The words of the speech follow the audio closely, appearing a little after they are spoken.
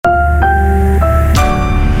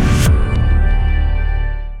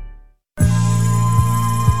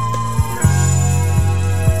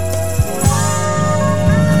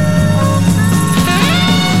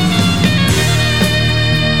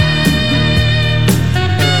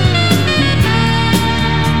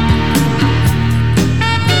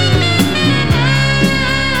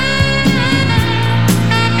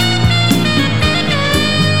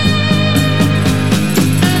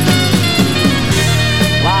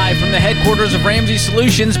from the headquarters of Ramsey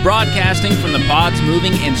Solutions, broadcasting from the Pods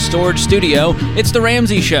Moving and Storage Studio, it's The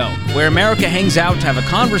Ramsey Show, where America hangs out to have a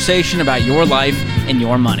conversation about your life and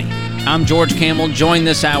your money. I'm George Camel, joined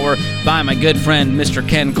this hour by my good friend, Mr.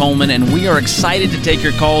 Ken Coleman, and we are excited to take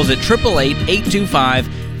your calls at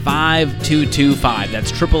 888-825-5225.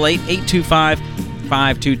 That's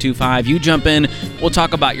 888-825-5225. You jump in, we'll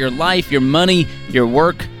talk about your life, your money, your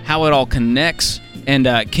work, how it all connects. And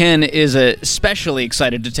Ken is especially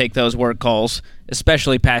excited to take those work calls,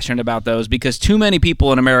 especially passionate about those, because too many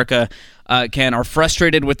people in America, Ken, are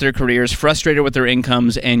frustrated with their careers, frustrated with their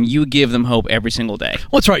incomes, and you give them hope every single day.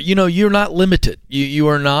 Well, that's right. You know, you're not limited. You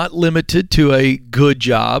are not limited to a good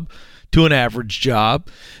job, to an average job.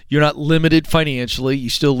 You're not limited financially.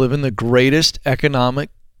 You still live in the greatest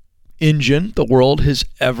economic engine the world has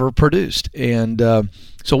ever produced. And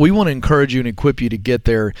so we want to encourage you and equip you to get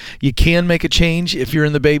there. You can make a change if you're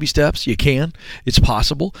in the baby steps. You can. It's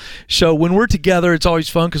possible. So when we're together, it's always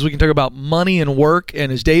fun because we can talk about money and work.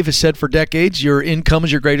 And as Dave has said for decades, your income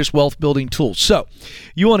is your greatest wealth building tool. So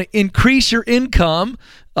you want to increase your income.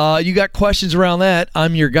 You got questions around that,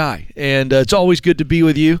 I'm your guy. And it's always good to be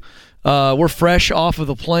with you. We're fresh off of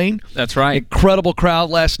the plane. That's right. Incredible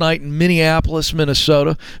crowd last night in Minneapolis,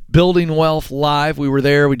 Minnesota. Building Wealth Live. We were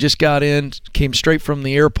there. We just got in, came straight from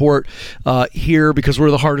the airport here because we're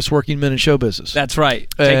the hardest working men in show business. That's right.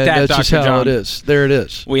 Take and that, that's Dr. just how John. it is. There it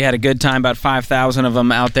is. We had a good time, about 5,000 of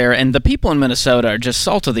them out there, and the people in Minnesota are just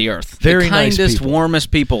salt of the earth. Very the nice kindest, people. warmest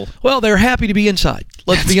people. Well, they're happy to be inside.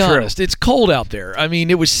 Let's That's be true. honest. It's cold out there. I mean,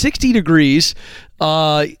 it was 60 degrees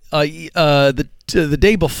the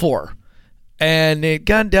day before. And it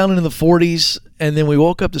got down into the 40s, and then we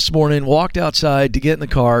woke up this morning, walked outside to get in the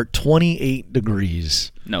car, 28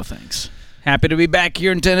 degrees. No thanks. Happy to be back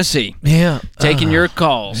here in Tennessee. Yeah. Taking your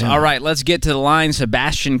calls. yeah. All right, let's get to the line.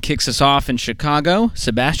 Sebastian kicks us off in Chicago.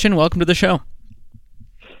 Sebastian, welcome to the show.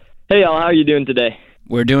 Hey, y'all. How are you doing today?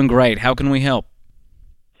 We're doing great. How can we help?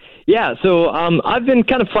 Yeah, so I've been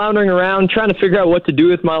kind of floundering around trying to figure out what to do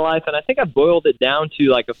with my life, and I think I've boiled it down to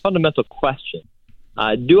like a fundamental question.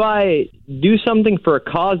 Do I do something for a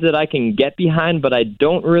cause that I can get behind, but I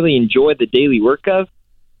don't really enjoy the daily work of?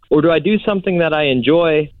 Or do I do something that I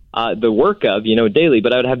enjoy the work of, daily,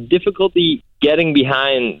 but I would have difficulty getting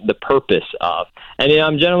behind the purpose of? And,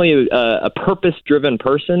 I'm generally a purpose-driven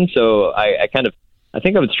person, so I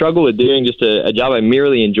think I would struggle with doing just a job I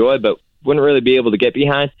merely enjoy, but wouldn't really be able to get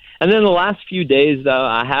behind. And then the last few days, though,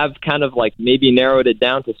 I have kind of like maybe narrowed it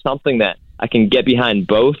down to something that I can get behind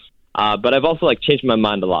both. But I've also changed my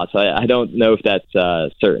mind a lot, so I don't know if that's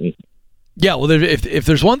certain. Yeah, well, if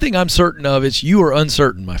there's one thing I'm certain of, it's you are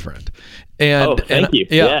uncertain, my friend. And thank you.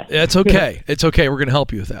 Yeah, it's okay. It's okay. We're going to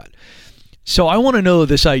help you with that. So I want to know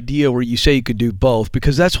this idea where you say you can do both,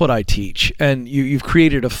 because that's what I teach, and you've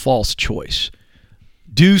created a false choice.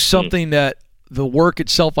 Do something that the work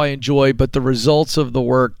itself I enjoy, but the results of the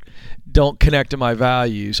work don't connect to my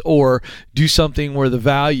values, or do something where the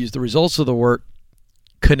values, the results of the work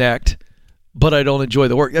connect, but I don't enjoy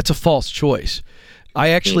the work. That's a false choice. I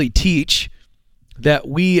actually teach that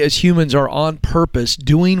we as humans are on purpose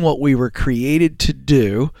doing what we were created to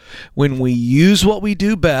do when we use what we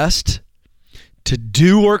do best to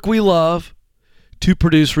do work we love to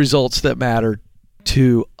produce results that matter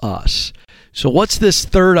to us. So what's this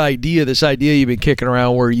third idea, this idea you've been kicking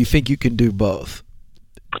around where you think you can do both?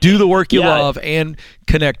 Do the work you love and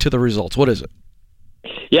connect to the results. What is it?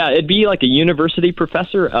 Yeah, it'd be like a university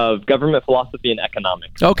professor of government philosophy and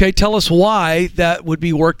economics. Okay, tell us why that would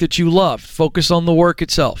be work that you love. Focus on the work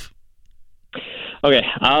itself. Okay,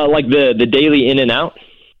 like the daily in and out.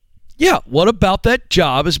 Yeah, what about that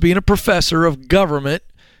job as being a professor of government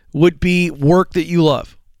would be work that you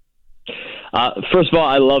love? First of all,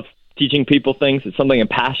 I love teaching people things. It's something I'm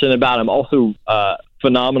passionate about. I'm also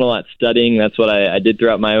phenomenal at studying. That's what I did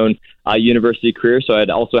throughout my own university career. So I'd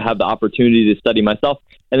also have the opportunity to study myself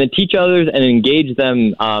and then teach others and engage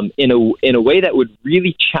them in a way that would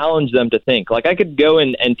really challenge them to think. Like I could go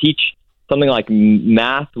and teach something like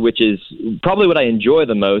math, which is probably what I enjoy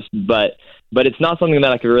the most, but it's not something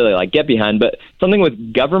that I could really get behind. But something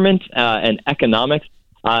with government and economics,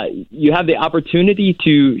 you have the opportunity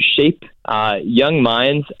to shape young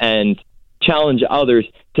minds and challenge others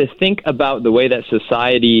to think about the way that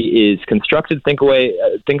society is constructed, think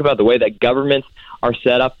about the way that governments are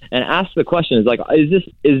set up, and ask the question: is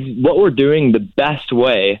what we're doing the best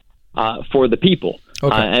way for the people?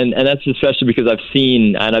 Okay. And that's especially because I've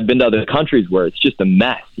seen and I've been to other countries where it's just a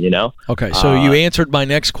mess, Okay, so you answered my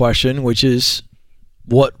next question, which is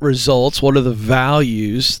what are the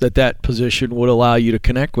values that position would allow you to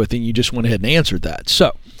connect with, and you just went ahead and answered that.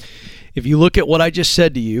 So If you look at what I just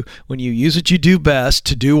said to you, when you use what you do best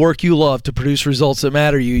to do work you love, to produce results that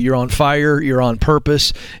matter to you, you're on fire, you're on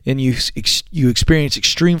purpose, and you experience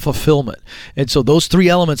extreme fulfillment. And so those three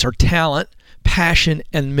elements are talent, passion,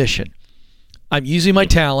 and mission. I'm using my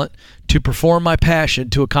talent to perform my passion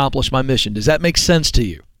to accomplish my mission. Does that make sense to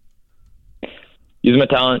you? Using my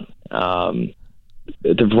talent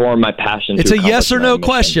to perform my passion. It's a yes or no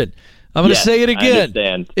question. I'm going to say it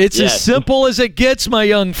again. It's as simple as it gets, my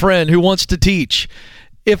young friend who wants to teach.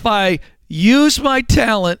 If I use my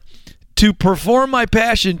talent to perform my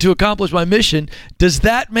passion to accomplish my mission, does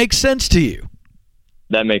that make sense to you?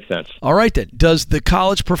 That makes sense. All right, then. Does the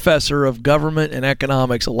college professor of government and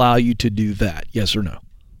economics allow you to do that? Yes or no?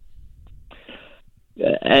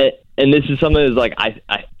 And this is something that's like,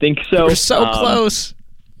 I think so. We're so close.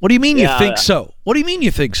 What do you mean you think so? What do you mean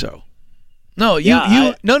you think so? No,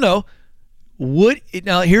 no.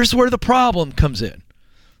 Now, here's where the problem comes in.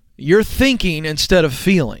 You're thinking instead of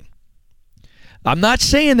feeling. I'm not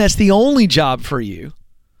saying that's the only job for you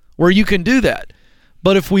where you can do that.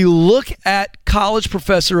 But if we look at college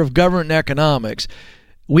professor of government and economics,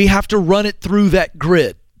 we have to run it through that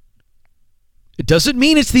grid. It doesn't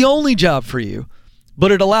mean it's the only job for you,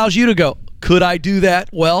 but it allows you to go, could I do that?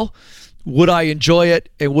 Well, would I enjoy it?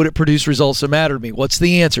 And would it produce results that matter to me? What's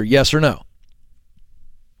the answer? Yes or no?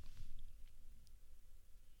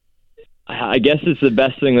 I guess it's the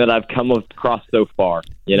best thing that I've come across so far,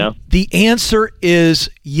 you know? The answer is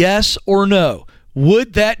yes or no.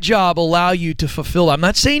 Would that job allow you to fulfill? I'm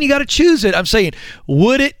not saying you got to choose it. I'm saying,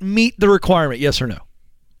 would it meet the requirement? Yes or no?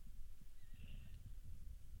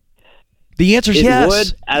 The answer is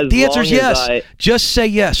yes. The answer is yes. Just say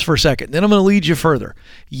yes for a second. Then I'm going to lead you further.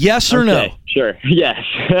 Yes or no? Sure. Yes.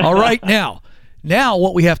 All right. Now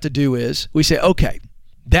what we have to do is we say, okay,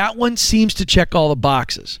 that one seems to check all the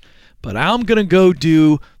boxes, but I'm going to go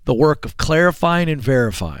do the work of clarifying and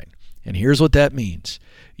verifying. And here's what that means.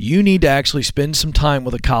 You need to actually spend some time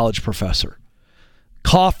with a college professor.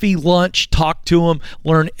 Coffee, lunch, talk to them,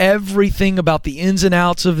 learn everything about the ins and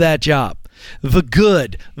outs of that job. The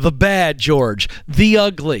good, the bad, George, the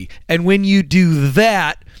ugly. And when you do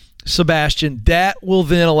that, Sebastian, that will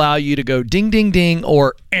then allow you to go ding, ding, ding,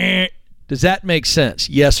 or eh. Does that make sense?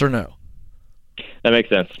 Yes or no? That makes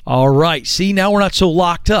sense. All right. See, now we're not so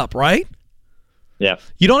locked up, right? Yeah.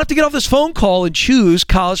 You don't have to get off this phone call and choose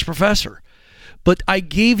college professor. But I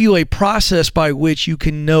gave you a process by which you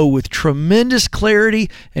can know with tremendous clarity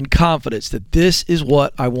and confidence that this is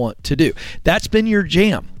what I want to do. That's been your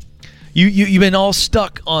jam. You've been all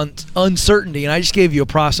stuck on uncertainty, and I just gave you a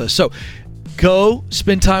process. So go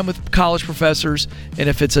spend time with college professors, and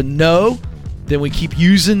if it's a no, then we keep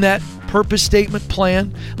using that purpose statement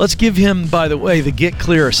plan. Let's give him, by the way, the Get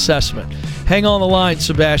Clear assessment. Hang on the line,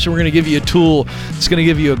 Sebastian. We're going to give you a tool. It's going to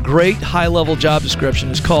give you a great high-level job description.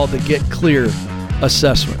 It's called the Get Clear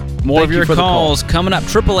assessment. More of your calls coming up.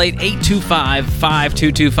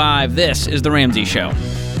 888-825-5225. This is The Ramsey Show.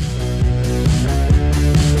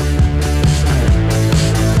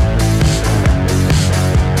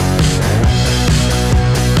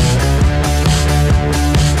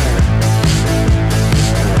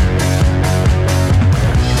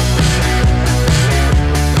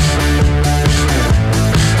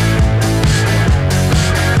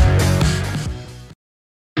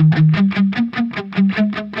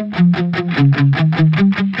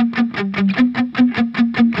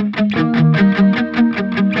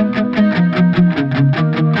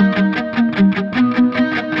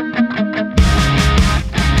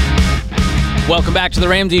 Welcome back to The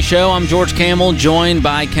Ramsey Show. I'm George Kamel, joined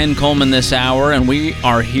by Ken Coleman this hour, and we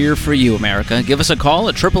are here for you, America. Give us a call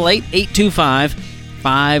at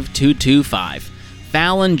 888-825-5225.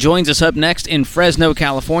 Fallon joins us up next in Fresno,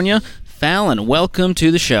 California. Fallon, welcome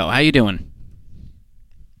to the show. How you doing?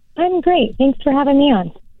 I'm great. Thanks for having me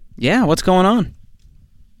on. Yeah, what's going on?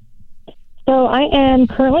 So I am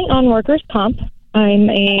currently on workers' comp. I'm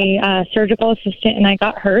a surgical assistant, and I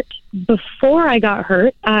got hurt. Before I got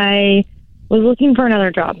hurt, I was looking for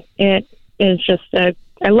another job. It is just I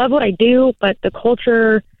love what I do, but the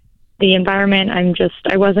culture, the environment, I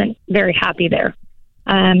wasn't very happy there.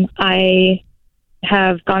 I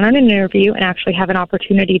have gone on an interview and actually have an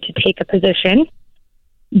opportunity to take a position,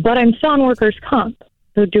 but I'm still on workers' comp.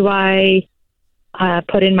 So do I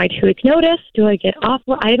put in my 2-week notice? Do I get off?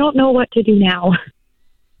 I don't know what to do now.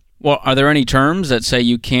 Well, are there any terms that say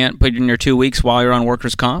you can't put in your 2 weeks while you're on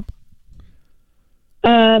workers' comp?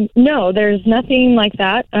 No, there's nothing like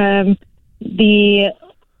that. They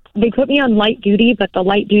put me on light duty, but the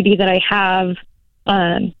light duty that I have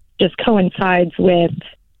just coincides with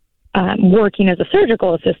working as a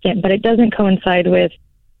surgical assistant, but it doesn't coincide with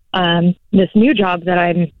this new job that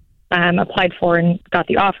I'm applied for and got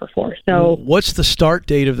the offer for. So what's the start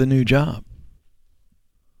date of the new job?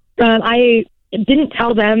 I didn't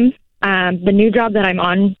tell them the new job that I'm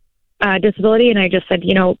on disability, and I just said,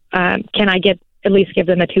 can I at least give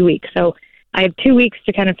them a 2 weeks? So I have 2 weeks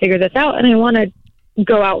to kind of figure this out, and I want to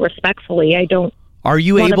go out respectfully. I don't want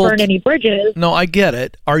to burn any bridges. No, I get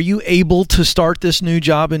it. Are you able to start this new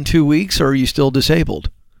job in 2 weeks, or are you still disabled?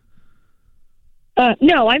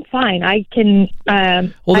 No, I'm fine. I can.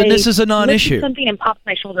 Well, then this is a non-issue. Something and popped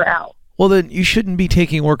my shoulder out. Well, then you shouldn't be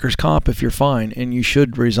taking workers' comp if you're fine, and you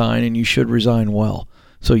should resign, and you should resign well.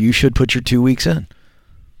 So you should put your 2 weeks in.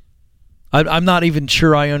 I'm not even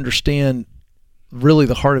sure I understand really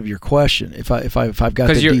the heart of your question. If I've got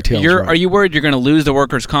the details right. Are you worried you're going to lose the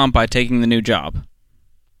workers' comp by taking the new job?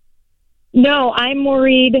 No, I'm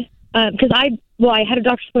worried because I had a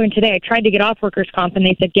doctor's appointment today. I tried to get off workers' comp, and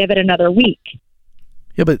they said give it another week.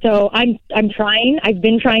 Yeah, but so I'm trying. I've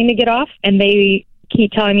been trying to get off, and they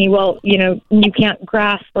keep telling me, well, you can't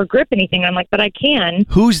grasp or grip anything. I'm like, but I can.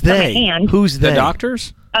 Who's they? Who's they? The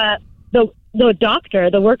doctors? The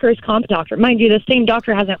doctor, the workers' comp doctor. Mind you, the same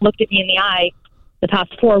doctor hasn't looked at me in the eye the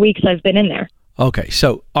past 4 weeks I've been in there. Okay,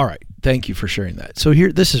 so, all right. Thank you for sharing that. So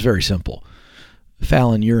this is very simple.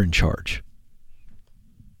 Fallon, you're in charge.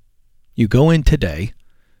 You go in today.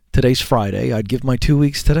 Today's Friday. I'd give my 2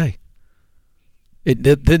 weeks today.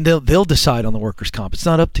 Then they'll decide on the workers' comp. It's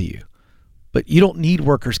not up to you. But you don't need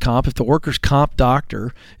workers' comp. If the workers' comp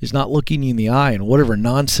doctor is not looking you in the eye and whatever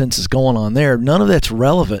nonsense is going on there, none of that's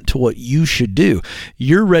relevant to what you should do.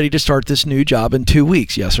 You're ready to start this new job in 2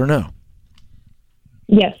 weeks, yes or no?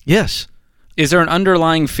 Yes. Yes. Is there an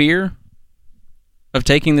underlying fear of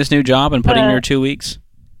taking this new job and putting your 2 weeks?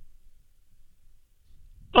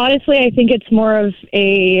 Honestly, I think it's more of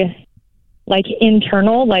a,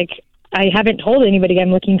 internal, I haven't told anybody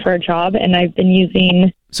I'm looking for a job, and I've been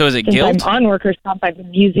using... So is it since guilt? I'm on workers' comp, I've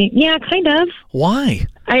been using... Yeah, kind of. Why?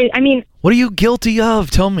 I mean... What are you guilty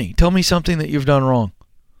of? Tell me. Tell me something that you've done wrong.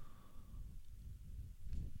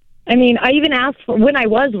 I mean, I even asked for... When I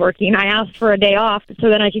was working, I asked for a day off so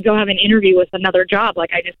then I could go have an interview with another job.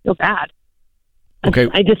 I just feel bad. Okay.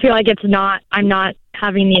 I just feel like I'm not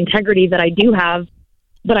having the integrity that I do have,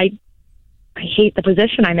 but I hate the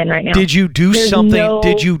position I'm in right now. Did you do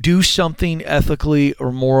Did you do something ethically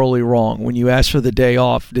or morally wrong when you asked for the day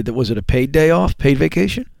off? Was it a paid day off, paid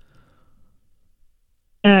vacation?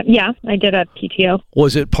 Yeah, I did a PTO.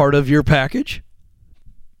 Was it part of your package?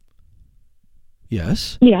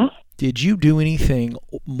 Yes. Yeah. Did you do anything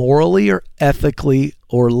morally or ethically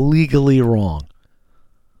or legally wrong?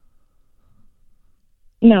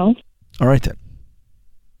 No. All right then.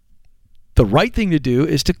 The right thing to do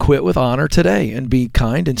is to quit with honor today and be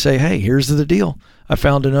kind and say, hey, here's the deal. I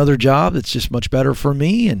found another job that's just much better for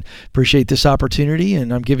me and appreciate this opportunity,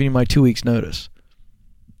 and I'm giving you my 2 weeks notice.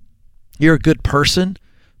 You're a good person,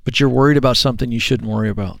 but you're worried about something you shouldn't worry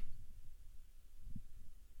about.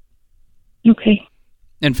 Okay.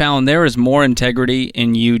 And Fallon, there is more integrity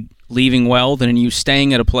in you leaving well than in you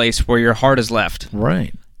staying at a place where your heart is left.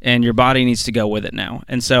 Right. And your body needs to go with it now.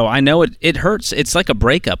 And so I know it hurts. It's like a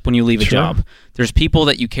breakup when you leave a job. There's people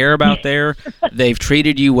that you care about there. They've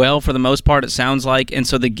treated you well for the most part, it sounds like. And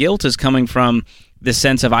so the guilt is coming from the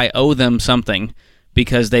sense of I owe them something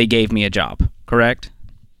because they gave me a job, correct?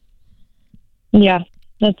 Yeah,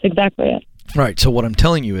 that's exactly it. Right. So what I'm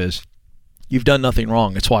telling you is you've done nothing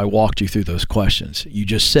wrong. That's why I walked you through those questions. You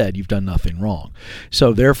just said you've done nothing wrong.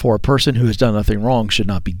 So therefore, a person who has done nothing wrong should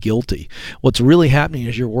not be guilty. What's really happening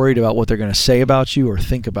is you're worried about what they're going to say about you or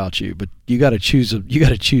think about you. But you got to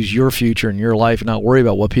choose your future and your life and not worry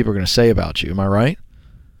about what people are going to say about you. Am I right?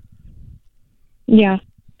 Yeah,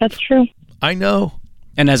 that's true. I know.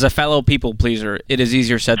 And as a fellow people pleaser, it is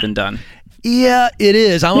easier said than done. Yeah, it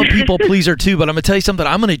is. I'm a people pleaser too, but I'm going to tell you something.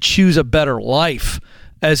 I'm going to choose a better life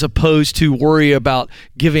as opposed to worry about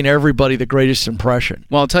giving everybody the greatest impression.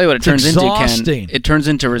 Well, I'll tell you what it turns exhausting. into, Ken. It turns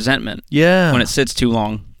into resentment. Yeah. When it sits too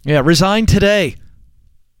long. Yeah, resign today.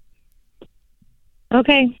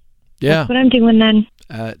 Okay. Yeah. That's what I'm doing then.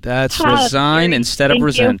 That's resign instead of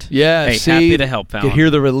resent. Yeah. Hey, see, happy to help, Fallon. You hear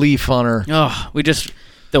the relief on her. Oh,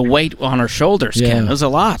 the weight on her shoulders, Ken. It was a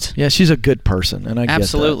lot. Yeah, she's a good person, and I get that.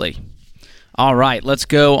 Absolutely. All right, let's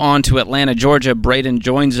go on to Atlanta, Georgia. Braden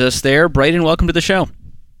joins us there. Braden, welcome to the show.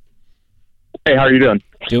 Hey, how are you doing?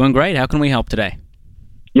 Doing great. How can we help today?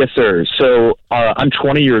 Yes, sir. So I'm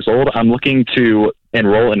 20 years old. I'm looking to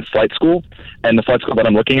enroll in flight school, and the flight school that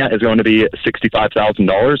I'm looking at is going to be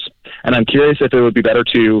 $65,000. And I'm curious if it would be better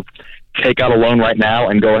to take out a loan right now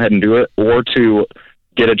and go ahead and do it, or to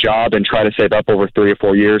get a job and try to save up over 3 or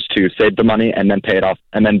 4 years to save the money and then pay it off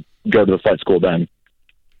and then go to the flight school then.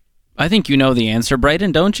 I think you know the answer,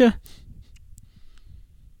 Braden, don't you?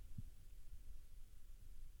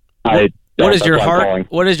 What does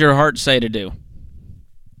your heart say to do?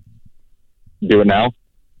 Do it now.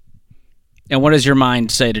 And what does your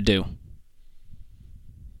mind say to do?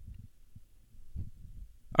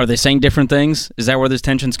 Are they saying different things? Is that where this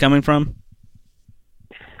tension's coming from?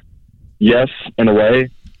 Yes, in a way.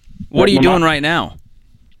 What are you doing right now?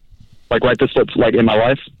 Like right this like in my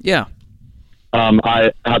life? Yeah.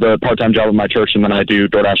 I have a part-time job at my church, and then I do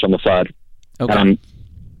DoorDash on the side. Okay.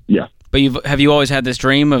 Yeah. But have you always had this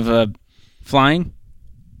dream of flying?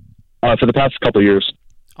 For the past couple of years.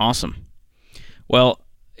 Awesome. Well,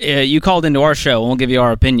 you called into our show, and we'll give you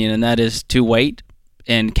our opinion, and that is to wait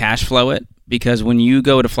and cash flow it, because when you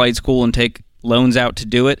go to flight school and take loans out to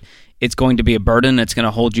do it, it's going to be a burden. It's going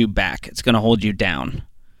to hold you back. It's going to hold you down.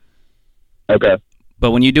 Okay. But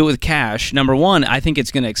when you do it with cash, number one, I think it's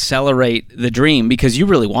going to accelerate the dream because you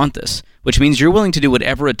really want this, which means you're willing to do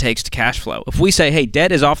whatever it takes to cash flow. If we say, hey,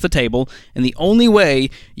 debt is off the table, and the only way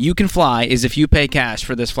you can fly is if you pay cash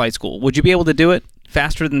for this flight school, would you be able to do it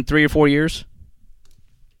faster than 3 or 4 years?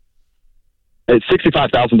 It's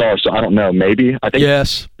 $65,000, so I don't know. Maybe. I think.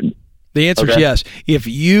 Yes. The answer is yes. If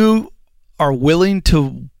you are willing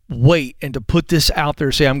to wait and to put this out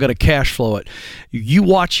there, say, I'm going to cash flow it, you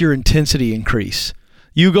watch your intensity increase.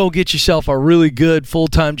 You go get yourself a really good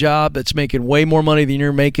full-time job that's making way more money than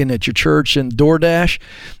you're making at your church and DoorDash,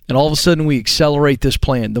 and all of a sudden we accelerate this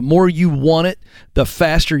plan. The more you want it, the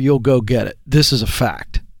faster you'll go get it. This is a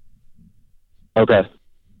fact. Okay.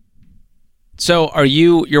 So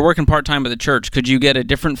you're working part-time at the church. Could you get a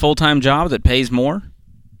different full-time job that pays more?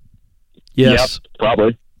 Yes. Yep,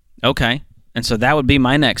 probably. Okay. And so that would be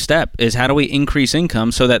my next step, is how do we increase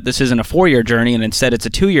income so that this isn't a 4-year journey and instead it's a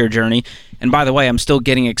 2-year journey? And by the way, I'm still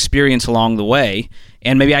getting experience along the way,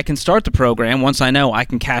 and maybe I can start the program once I know I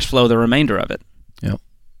can cash flow the remainder of it. Yep.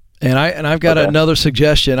 And I've got another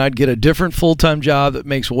suggestion. I'd get a different full-time job that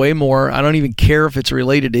makes way more. I don't even care if it's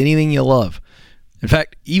related to anything you love. In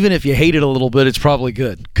fact, even if you hate it a little bit, it's probably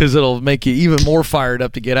good because it'll make you even more fired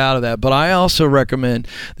up to get out of that. But I also recommend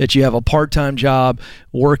that you have a part-time job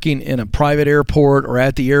working in a private airport or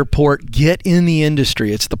at the airport. Get in the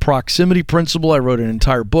industry. It's the proximity principle. I wrote an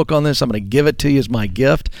entire book on this. I'm going to give it to you as my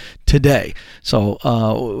gift today. So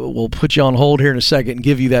we'll put you on hold here in a second and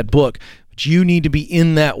give you that book. But you need to be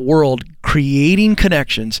in that world creating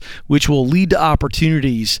connections, which will lead to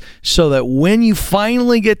opportunities so that when you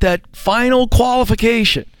finally get that final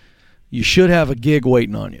qualification, you should have a gig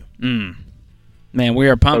waiting on you. Man, we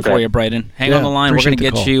are pumped for you, Braden. Hang on the line. We're going to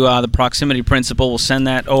get you the proximity principle. We'll send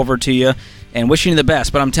that over to you and wishing you the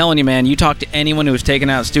best. But I'm telling you, man, you talk to anyone who's taken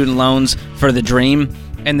out student loans for the dream,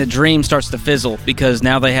 and the dream starts to fizzle because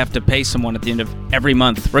now they have to pay someone at the end of every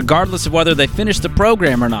month, regardless of whether they finish the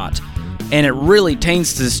program or not. And it really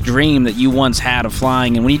taints this dream that you once had of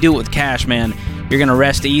flying. And when you do it with cash, man, you're going to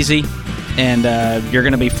rest easy, and you're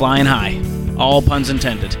going to be flying high. All puns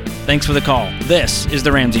intended. Thanks for the call. This is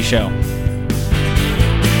The Ramsey Show.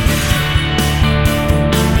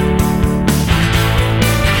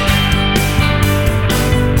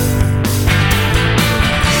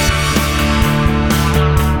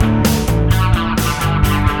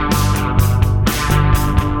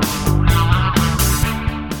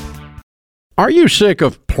 Are you sick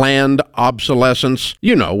of planned obsolescence?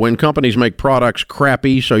 You know, when companies make products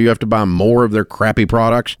crappy, so you have to buy more of their crappy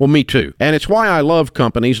products. Well, me too. And it's why I love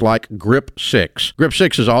companies like Grip 6. Grip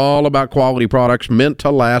 6 is all about quality products meant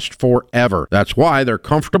to last forever. That's why their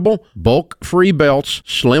comfortable, bulk-free belts,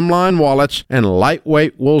 slimline wallets, and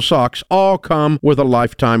lightweight wool socks all come with a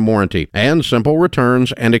lifetime warranty and simple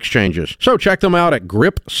returns and exchanges. So check them out at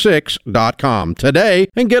grip6.com today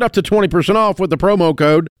and get up to 20% off with the promo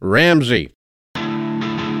code Ramsey.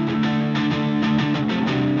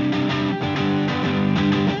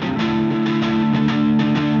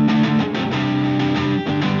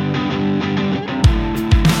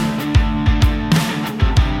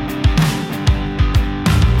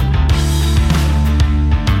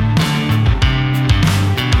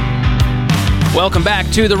 Welcome back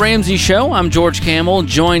to The Ramsey Show. I'm George Kamel,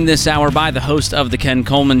 joined this hour by the host of The Ken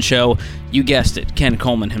Coleman Show. You guessed it, Ken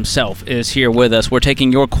Coleman himself is here with us. We're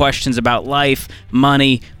taking your questions about life,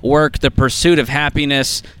 money, work, the pursuit of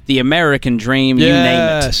happiness, the American dream, you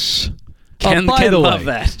name it. Ken love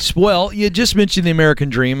that. Well, you just mentioned the American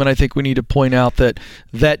dream, and I think we need to point out that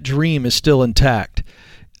that dream is still intact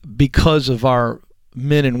because of our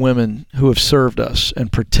men and women who have served us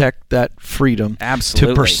and protect that freedom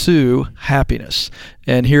Absolutely. to pursue happiness.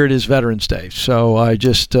 And here it is, Veterans Day. So I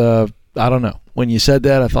just, I don't know. When you said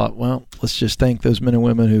that, I thought, well, let's just thank those men and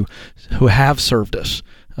women who have served us,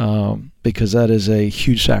 because that is a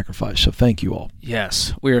huge sacrifice. So thank you all.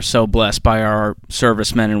 Yes, we are so blessed by our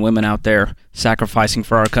servicemen and women out there sacrificing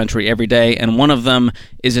for our country every day, and one of them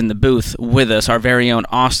is in the booth with us, our very own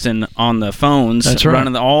Austin on the phones. That's right.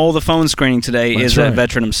 Running all the phone screening today. That's is right. a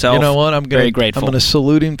veteran himself. You know what? Very grateful. I'm going to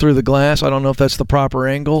salute him through the glass. I don't know if that's the proper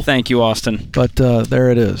angle. Thank you, Austin. But there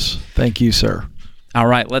it is. Thank you, sir. All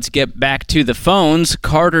right, let's get back to the phones.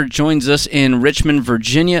 Carter joins us in Richmond,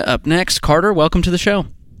 Virginia up next. Carter, welcome to the show.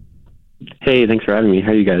 Hey, thanks for having me.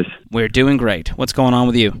 How are you guys? We're doing great. What's going on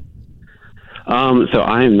with you? So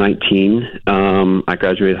I am 19. I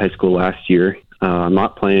graduated high school last year. I'm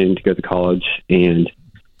not planning to go to college, and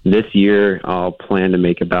this year I'll plan to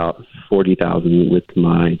make about $40,000 with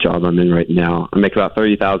my job I'm in right now. I make about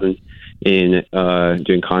 $30,000 in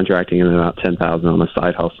doing contracting and about $10,000 on the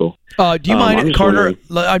side hustle. Do you mind, Carter?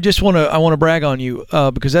 Wondering, I want to brag on you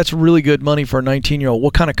because that's really good money for a 19-year-old.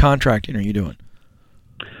 What kind of contracting are you doing?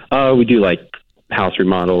 We do like house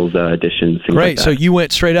remodels, additions, things Great. like that. So you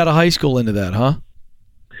went straight out of high school into that, huh?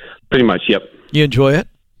 Pretty much, yep. You enjoy it?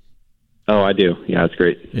 Oh, I do. Yeah, it's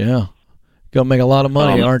great. Yeah. Gonna make a lot of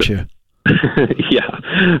money, aren't you?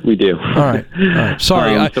 Yeah, we do. All right.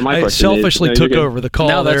 Sorry, so my I question selfishly is, took over the call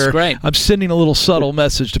No, that's there. great. I'm sending a little subtle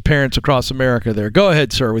message to parents across America there. Go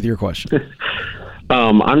ahead, sir, with your question.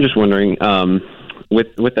 I'm just wondering,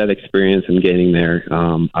 with that experience and getting there,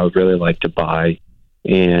 I would really like to buy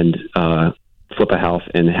and flip a house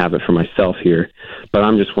and have it for myself here. But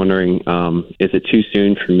I'm just wondering, is it too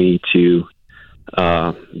soon for me to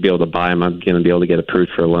be able to buy them? I'm going to be able to get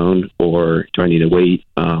approved for a loan, or do I need to wait?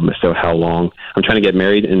 If so, how long? I'm trying to get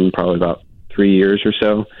married in probably about 3 years or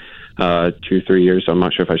so, 2, 3 years. So I'm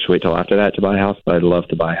not sure if I should wait till after that to buy a house, but I'd love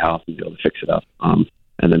to buy a house and be able to fix it up, and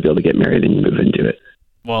then be able to get married and move into it.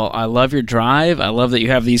 Well, I love your drive. I love that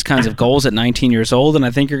you have these kinds of goals at 19 years old, and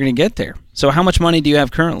I think you're going to get there. So how much money do you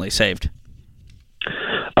have currently saved?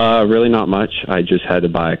 Really not much. I just had to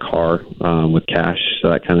buy a car with cash, so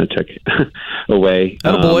that kind of took away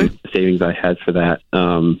savings I had for that.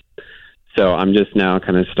 So I'm just now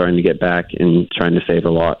kind of starting to get back and trying to save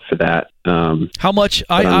a lot for that. How much?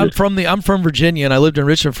 I'm from Virginia, and I lived in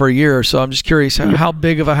Richmond for a year, so I'm just curious, how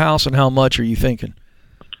big of a house and how much are you thinking?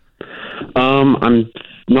 I'm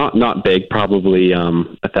not big, probably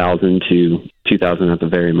 1,000 to 2,000 at the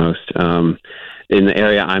very most. In the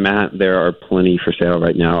area I'm at, there are plenty for sale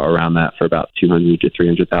right now around that for about 200 to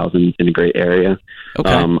 300,000 in a great area.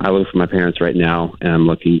 Okay. I live with my parents right now, and I'm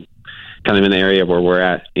looking kind of in the area where we're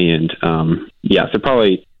at, and so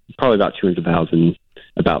probably about 200,000,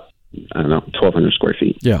 about 1,200 square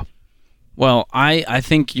feet. Yeah. Well, I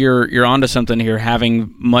think you're onto something here,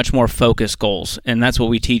 having much more focused goals, and that's what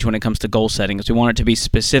we teach when it comes to goal setting. Is we want it to be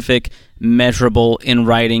specific, measurable, in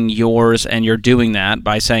writing, yours, and you're doing that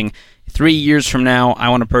by saying, 3 years from now, I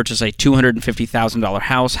want to purchase a $250,000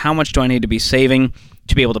 house. How much do I need to be saving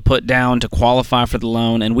to be able to put down to qualify for the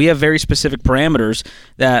loan? And we have very specific parameters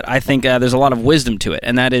that I think there's a lot of wisdom to it,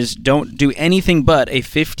 and that is, don't do anything but a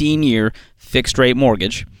 15-year fixed-rate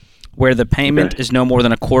mortgage where the payment is no more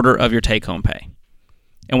than a quarter of your take-home pay.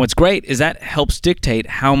 And what's great is that helps dictate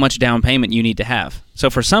how much down payment you need to have. So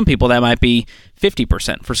for some people, that might be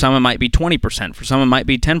 50%. For some, it might be 20%. For some, it might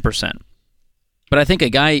be 10%. But I think a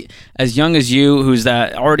guy as young as you, who's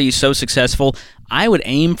already so successful, I would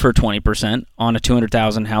aim for 20% on a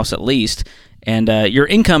 $200,000 house at least, and your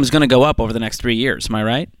income is going to go up over the next 3 years. Am I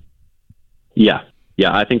right? Yeah.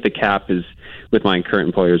 I think the cap is with my current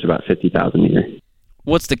employer is about $50,000 a year.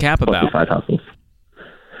 What's the cap about? 5 hustles.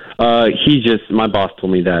 My boss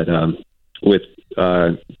told me that with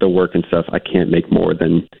the work and stuff, I can't make more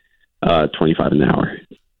than $25 an hour.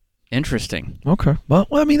 Interesting. Okay. Well,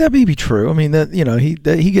 I mean, that may be true. I mean,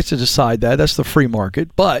 he gets to decide that. That's the free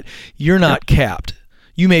market. But you're not capped.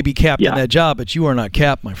 You may be capped in that job, but you are not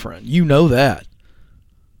capped, my friend. You know that.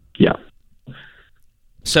 Yeah.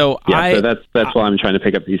 So so that's why I'm trying to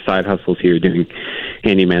pick up these side hustles here, doing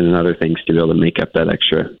handyman and other things to be able to make up that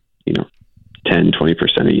extra,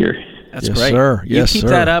 10-20% a year. That's yes, great. Sir. You yes, keep sir.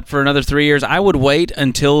 that up for another 3 years. I would wait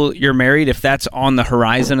until you're married if that's on the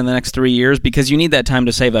horizon in the next 3 years, because you need that time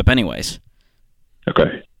to save up anyways.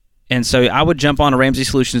 Okay. And so I would jump on to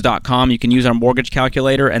RamseySolutions.com. You can use our mortgage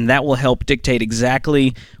calculator, and that will help dictate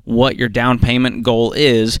exactly what your down payment goal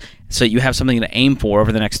is, so you have something to aim for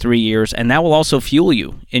over the next 3 years. And that will also fuel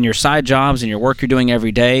you in your side jobs and your work you're doing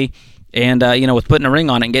every day. And, with putting a ring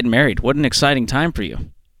on it and getting married. What an exciting time for you.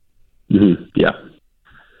 Mm-hmm. Yeah.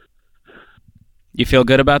 You feel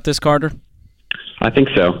good about this, Carter? I think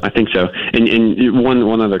so. And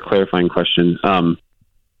one other clarifying question.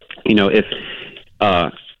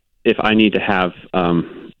 If I need to have,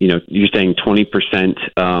 you're saying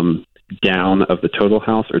 20% down of the total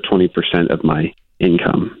house or 20% of my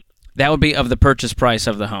income? That would be of the purchase price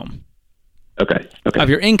of the home. Okay. Of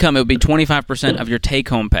your income, it would be 25% of your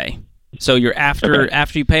take-home pay. So you're after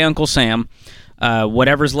you pay Uncle Sam,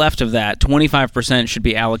 whatever's left of that, 25% should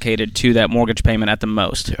be allocated to that mortgage payment at the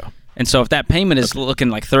most. Yeah. And so if that payment is looking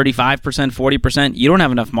like 35%, 40%, you don't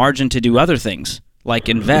have enough margin to do other things, like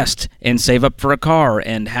invest and save up for a car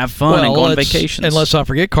and have fun and go on vacations. And let's not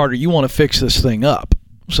forget, Carter, you want to fix this thing up.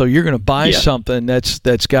 So you're going to buy something that's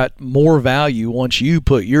got more value once you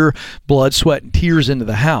put your blood, sweat, and tears into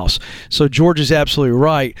the house. So George is absolutely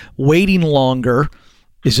right. Waiting longer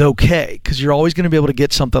is okay because you're always going to be able to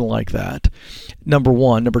get something like that. Number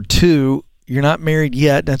one. Number two, you're not married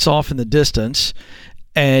yet. That's off in the distance.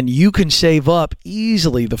 And you can save up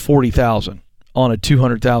easily the $40,000 on a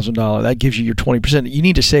 $200,000. That gives you your 20%. You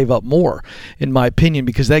need to save up more, in my opinion,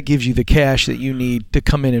 because that gives you the cash that you need to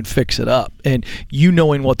come in and fix it up. And you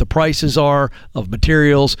knowing what the prices are of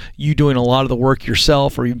materials, you doing a lot of the work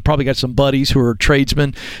yourself, or you've probably got some buddies who are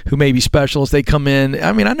tradesmen who may be specialists. They come in.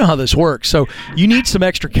 I mean, I know how this works. So you need some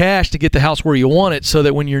extra cash to get the house where you want it so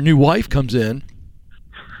that when your new wife comes in,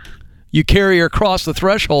 you carry her across the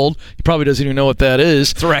threshold. He probably doesn't even know what that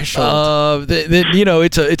is. Threshold.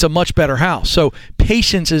 It's a much better house. So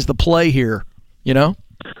patience is the play here. Yeah,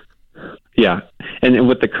 and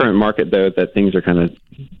with the current market though, that things are kind of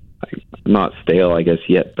not stale, I guess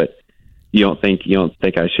yet. But you don't think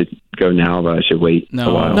I should go now, but I should wait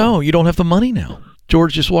a while. No, you don't have the money now.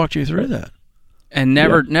 George just walked you through that. And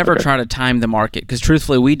never try to time the market, because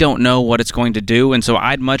truthfully, we don't know what it's going to do. And so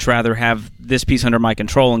I'd much rather have this piece under my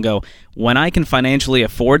control and go, when I can financially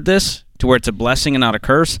afford this to where it's a blessing and not a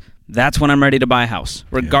curse, that's when I'm ready to buy a house,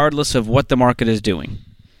 regardless of what the market is doing.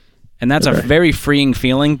 And that's a very freeing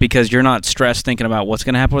feeling, because you're not stressed thinking about what's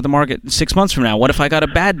going to happen with the market 6 months from now. What if I got a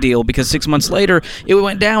bad deal because 6 months later it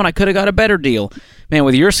went down? I could have got a better deal. Man,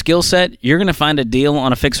 with your skill set, you're going to find a deal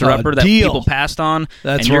on a fixer-upper that people passed on,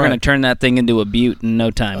 and you're going to turn that thing into a butte in no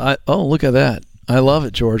time. Look at that. I love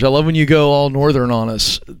it, George. I love when you go all northern on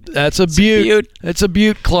us. That's a butte. It's a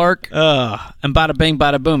butte, Clark. And bada bing,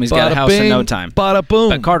 bada boom. He's got a house in no time. Bada boom.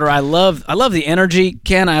 But Carter, I love the energy.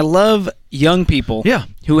 Ken, I love young people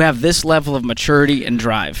who have this level of maturity and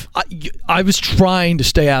drive. I was trying to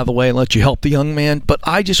stay out of the way and let you help the young man, but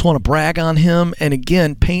I just want to brag on him and,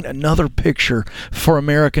 again, paint another picture for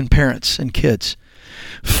American parents and kids.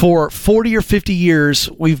 For 40 or 50 years,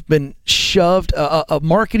 we've been shoved a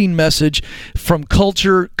marketing message from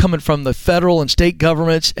culture coming from the federal and state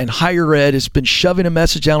governments, and higher ed has been shoving a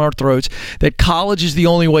message down our throats that college is the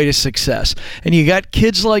only way to success. And you got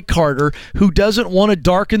kids like Carter who doesn't want to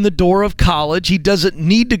darken the door of college. He doesn't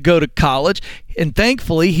need to go to college. And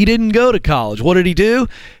thankfully, he didn't go to college. What did he do?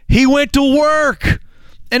 He went to work.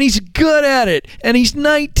 And he's good at it. And he's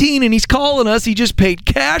 19, and he's calling us. He just paid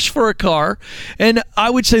cash for a car. And I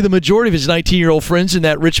would say the majority of his 19-year-old friends in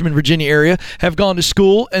that Richmond, Virginia area have gone to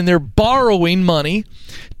school, and they're borrowing money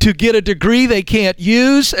to get a degree they can't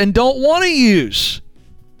use and don't want to use.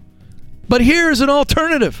 But here's an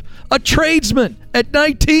alternative. A tradesman at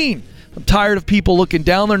 19. I'm tired of people looking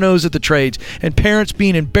down their nose at the trades and parents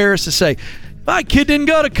being embarrassed to say, my kid didn't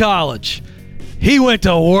go to college. He went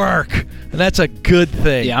to work, and that's a good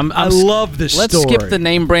thing. Yeah, I love this Let's story. skip the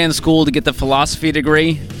name brand school to get the philosophy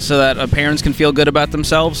degree so that parents can feel good about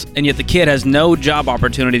themselves, and yet the kid has no job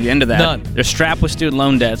opportunity at the end of that. None. They're strapped with student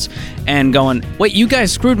loan debts and going, wait, you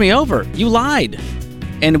guys screwed me over. You lied.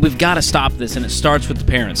 And we've got to stop this, and it starts with the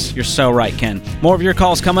parents. You're so right, Ken. More of your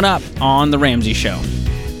calls coming up on The Ramsey Show.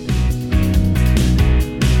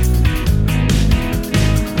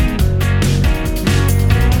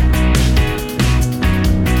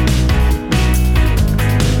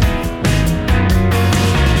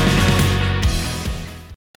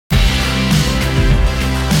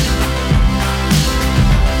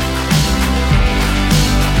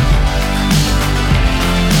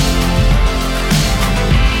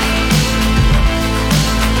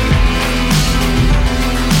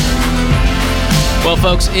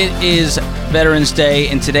 Well, folks, it is Veterans Day,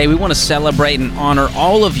 and today we want to celebrate and honor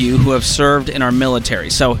all of you who have served in our military.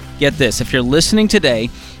 So get this, if you're listening today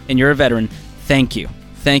and you're a veteran, thank you.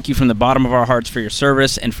 Thank you from the bottom of our hearts for your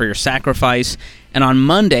service and for your sacrifice. And on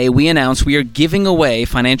Monday, we announced we are giving away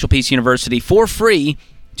Financial Peace University for free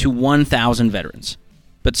to 1,000 veterans.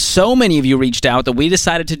 but so many of you reached out that we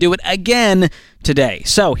decided to do it again today.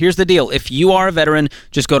 So here's the deal. If you are a veteran,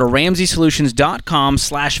 just go to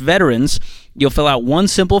RamseySolutions.com/veterans. You'll fill out one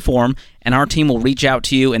simple form, and our team will reach out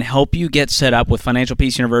to you and help you get set up with Financial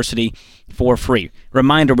Peace University for free.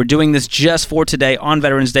 Reminder, we're doing this just for today on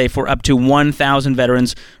Veterans Day for up to 1,000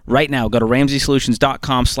 veterans. Right now, go to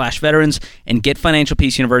RamseySolutions.com/veterans and get Financial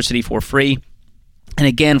Peace University for free. And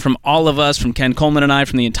again, from all of us, from Ken Coleman and I,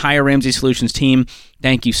 from the entire Ramsey Solutions team,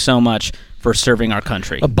 thank you so much for serving our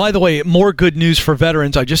country. By the way, more good news for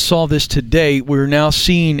veterans. I just saw this today. We're now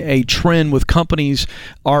seeing a trend with companies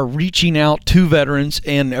are reaching out to veterans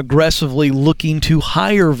and aggressively looking to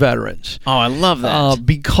hire veterans. Oh, I love that.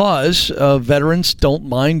 Because veterans don't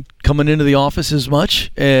mind coming into the office as much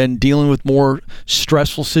and dealing with more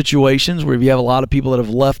stressful situations where you have a lot of people that have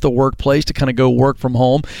left the workplace to kind of go work from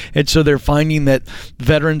home. And so they're finding that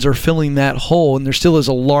veterans are filling that hole, and there still is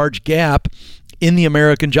a large gap in the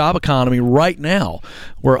American job economy right now,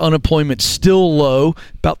 where unemployment's still low,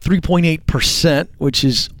 about 3.8%, which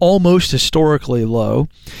is almost historically low,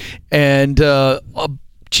 and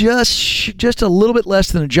just a little bit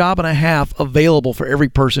less than a job and a half available for every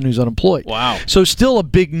person who's unemployed. Wow. So still a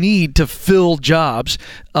big need to fill jobs,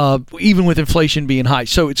 even with inflation being high.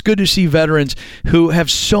 So it's good to see veterans who have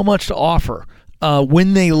so much to offer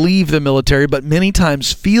when they leave the military, but many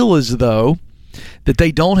times feel as though that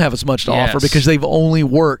they don't have as much to offer because they've only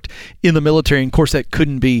worked in the military. And of course, that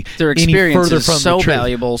couldn't be their experience any further is from so the truth.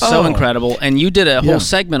 valuable, so incredible. And you did a whole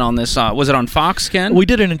segment on this. Was it on Fox, Ken? We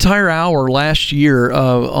did an entire hour last year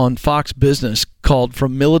on Fox Business called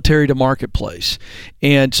From Military to Marketplace.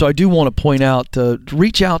 And so I do want to point out,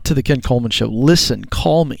 reach out to the Ken Coleman Show. Listen,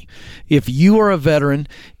 call me. If you are a veteran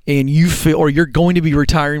and you feel, or you're going to be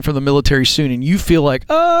retiring from the military soon, and you feel like,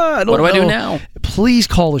 I don't know. What do I do now? Please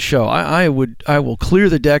call the show. I will clear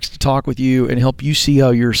the decks to talk with you and help you see how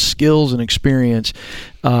your skills and experience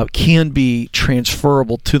can be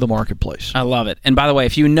transferable to the marketplace. I love it. And by the way,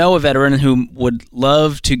 if you know a veteran who would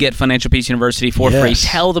love to get Financial Peace University for free,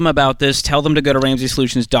 tell them about this. Tell them to go to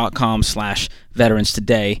RamseySolutions.com/veterans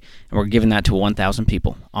today, and we're giving that to 1,000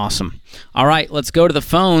 people. Awesome. All right, let's go to the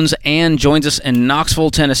phones. Ann joins us in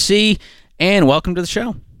Knoxville, Tennessee. Ann, welcome to the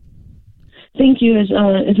show. Thank you. It's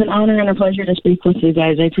an honor and a pleasure to speak with you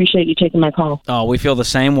guys. I appreciate you taking my call. Oh, we feel the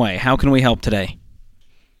same way. How can we help today?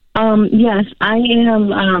 Yes, I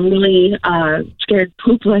am really scared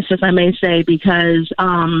poopless, if I may say, because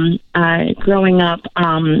growing up,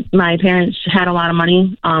 my parents had a lot of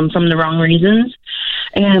money from the wrong reasons.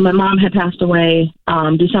 And my mom had passed away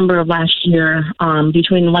December of last year.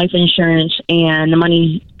 Between the life insurance and the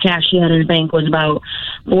money cash she had in the bank was about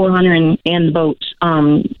 $400 and the boats,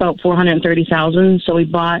 about $430,000. So we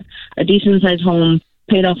bought a decent sized home,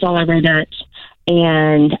 paid off all of our debts,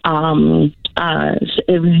 and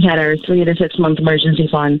we had our 3 to 6 month emergency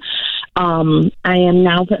fund. I am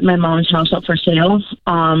now putting my mom's house up for sale,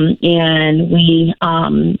 and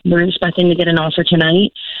we're expecting to get an offer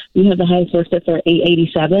tonight. We have the highest listed for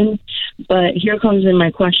 $887, but here comes in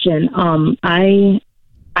my question.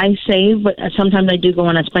 I save, but sometimes I do go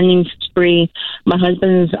on a spending spree. My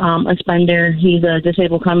husband's a spender. He's a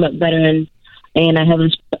disabled combat veteran, and I have a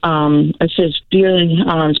severely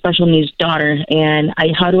special needs daughter. And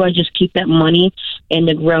how do I just keep that money and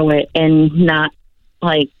to grow it and not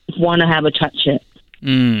want to have a touch it?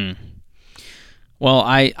 Well,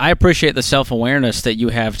 I appreciate the self-awareness that you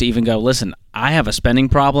have to even go, listen, I have a spending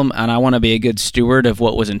problem and I want to be a good steward of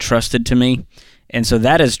what was entrusted to me. And so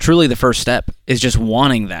that is truly the first step, is just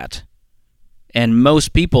wanting that. And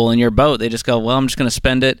most people in your boat, they just go, well, I'm just going to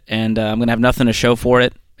spend it and I'm going to have nothing to show for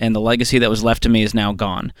it. And the legacy that was left to me is now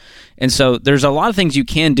gone. And so there's a lot of things you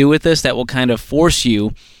can do with this that will kind of force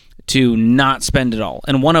you to not spend it all.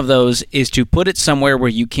 And one of those is to put it somewhere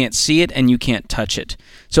where you can't see it and you can't touch it.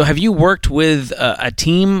 So have you worked with a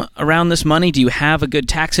team around this money? Do you have a good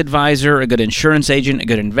tax advisor, a good insurance agent, a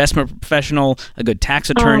good investment professional, a good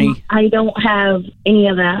tax attorney? I don't have any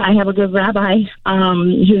of that. I have a good rabbi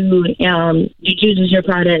who uses your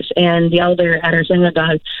products, and the elder at our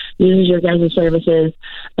synagogue uses your guys' services.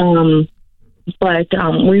 But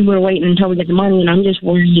we were waiting until we get the money, and I'm just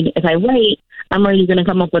worried if I wait, I'm already going to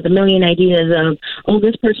come up with a million ideas of,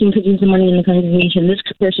 this person could use the money in the congregation, this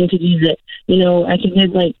person could use it. I could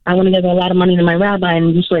give, I want to give a lot of money to my rabbi,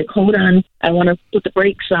 and just hold on, I want to put the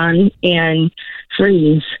brakes on and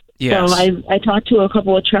freeze. Yes. So I talked to a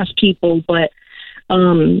couple of trust people, but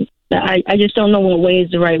I just don't know what way is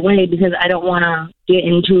the right way, because I don't want to get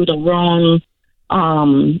into the wrong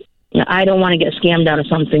I don't want to get scammed out of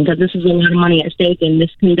something, because this is a lot of money at stake, and this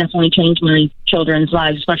can definitely change my children's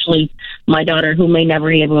lives, especially my daughter, who may never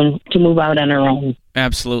be able to move out on her own.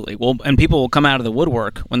 Absolutely. Well, and people will come out of the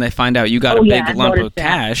woodwork when they find out you got a big lump of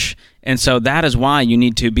cash. And so that is why you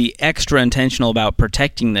need to be extra intentional about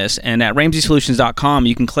protecting this. And at RamseySolutions.com,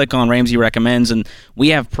 you can click on Ramsey Recommends, and we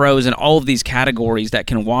have pros in all of these categories that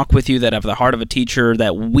can walk with you, that have the heart of a teacher,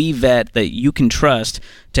 that we vet, that you can trust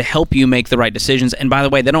to help you make the right decisions. And by the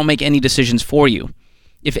way, they don't make any decisions for you.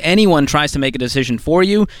 If anyone tries to make a decision for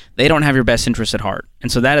you, they don't have your best interest at heart.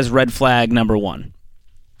 And so that is red flag number one.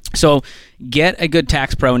 So get a good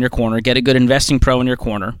tax pro in your corner, get a good investing pro in your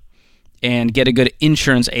corner, and get a good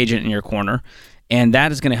insurance agent in your corner, and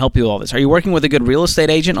that is going to help you with all this. Are you working with a good real estate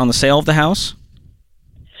agent on the sale of the house?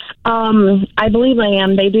 I believe I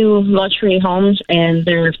am. They do luxury homes, and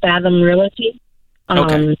they're Fathom Realty.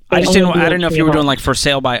 Okay. I didn't know if you were doing like for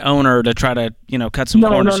sale by owner to try to, cut some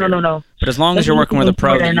corners. No. But as long as you're working with a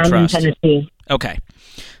pro that you trust. Okay.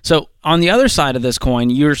 So on the other side of this coin,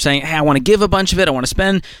 you're saying, hey, I want to give a bunch of it, I want to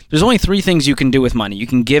spend. There's only three things you can do with money. You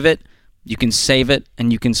can give it, you can save it,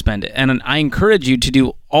 and you can spend it. And I encourage you to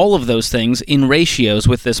do all of those things in ratios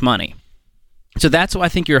with this money. So that's what I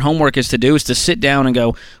think your homework is to do, is to sit down and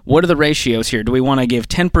go, what are the ratios here? Do we want to give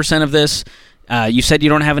 10% of this? You said you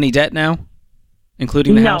don't have any debt now,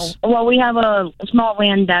 including the house? No. Well, we have a small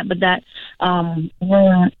land debt, but that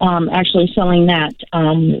we're actually selling that.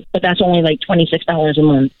 But that's only like $26 a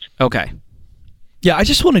month. Okay. Yeah, I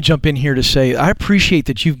just want to jump in here to say I appreciate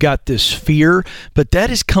that you've got this fear, but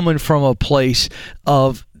that is coming from a place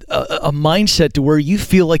of a mindset to where you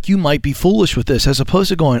feel like you might be foolish with this, as opposed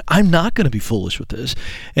to going, I'm not going to be foolish with this.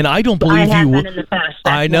 And I don't believe I have you been in the past.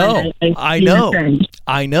 I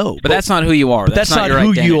know. But that's not who you are. But that's not your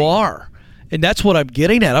who identity. you are. And that's what I'm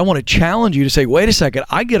getting at. I want to challenge you to say, wait a second,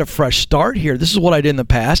 I get a fresh start here. This is what I did in the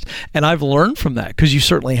past, and I've learned from that, because you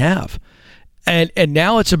certainly have. And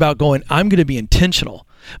now it's about going, I'm going to be intentional.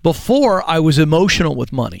 Before, I was emotional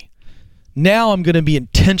with money. Now I'm going to be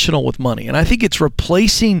intentional with money. And I think it's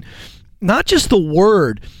replacing not just the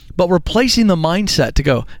word, but replacing the mindset to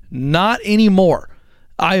go, not anymore.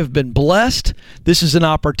 I have been blessed. This is an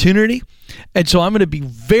opportunity. And so I'm going to be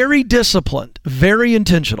very disciplined, very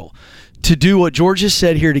intentional to do what George has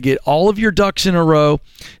said here, to get all of your ducks in a row,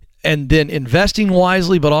 and then investing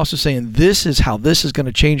wisely, but also saying, this is how this is going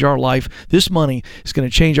to change our life. This money is going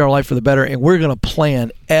to change our life for the better, and we're going to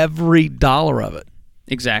plan every dollar of it.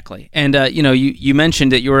 Exactly. And, you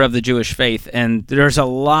mentioned that you were of the Jewish faith, and there's a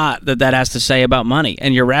lot that has to say about money,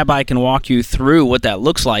 and your rabbi can walk you through what that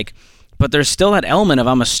looks like, but there's still that element of,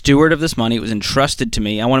 I'm a steward of this money. It was entrusted to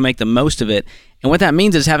me. I want to make the most of it. And what that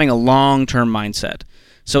means is having a long-term mindset.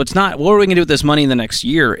 So it's not, what are we going to do with this money in the next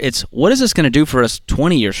year? It's, what is this going to do for us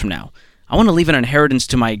 20 years from now? I want to leave an inheritance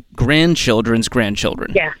to my grandchildren's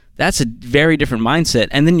grandchildren. Yeah. That's a very different mindset.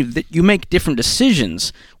 And then you make different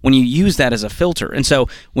decisions when you use that as a filter. And so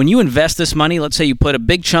when you invest this money, let's say you put a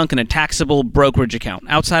big chunk in a taxable brokerage account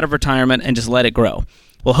outside of retirement and just let it grow.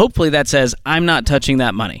 Well, hopefully that says, I'm not touching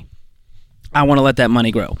that money. I want to let that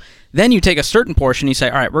money grow. Then you take a certain portion, you say,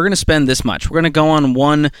 all right, we're going to spend this much. We're going to go on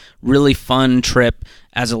one really fun trip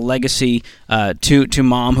as a legacy to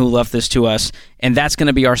Mom, who left this to us, and that's going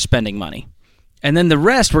to be our spending money. And then the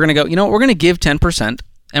rest, we're going to go, we're going to give 10%,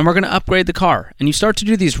 and we're going to upgrade the car. And you start to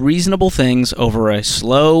do these reasonable things over a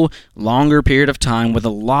slow, longer period of time with a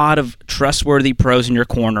lot of trustworthy pros in your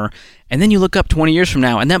corner, and then you look up 20 years from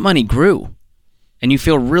now, and that money grew, and you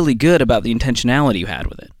feel really good about the intentionality you had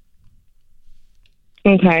with it.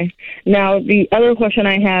 Okay. Now, the other question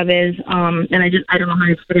I have is, and I don't know how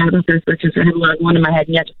I forgot about this, because I have one in my head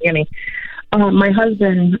and you have to forgive me. My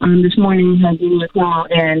husband this morning had given me a call,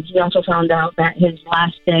 and he also found out that his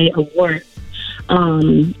last day of work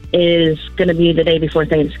is going to be the day before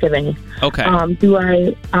Thanksgiving. Okay. If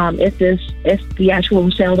the actual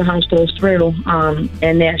sale of the house goes through,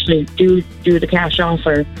 and they actually do the cash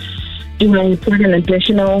offer, do I put an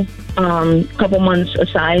additional couple months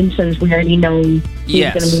aside, since we already know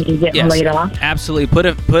he's going to be getting laid off? Absolutely.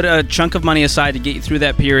 Put a chunk of money aside to get you through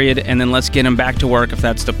that period, and then let's get him back to work if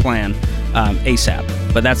that's the plan,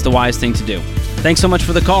 ASAP. But that's the wise thing to do. Thanks so much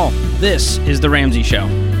for the call. This is The Ramsey Show.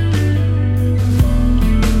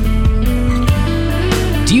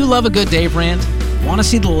 Do you love a good Dave rant? Want to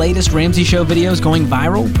see the latest Ramsey Show videos going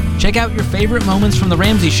viral? Check out your favorite moments from The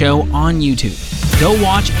Ramsey Show on YouTube. Go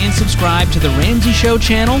watch and subscribe to The Ramsey Show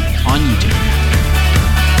channel on YouTube.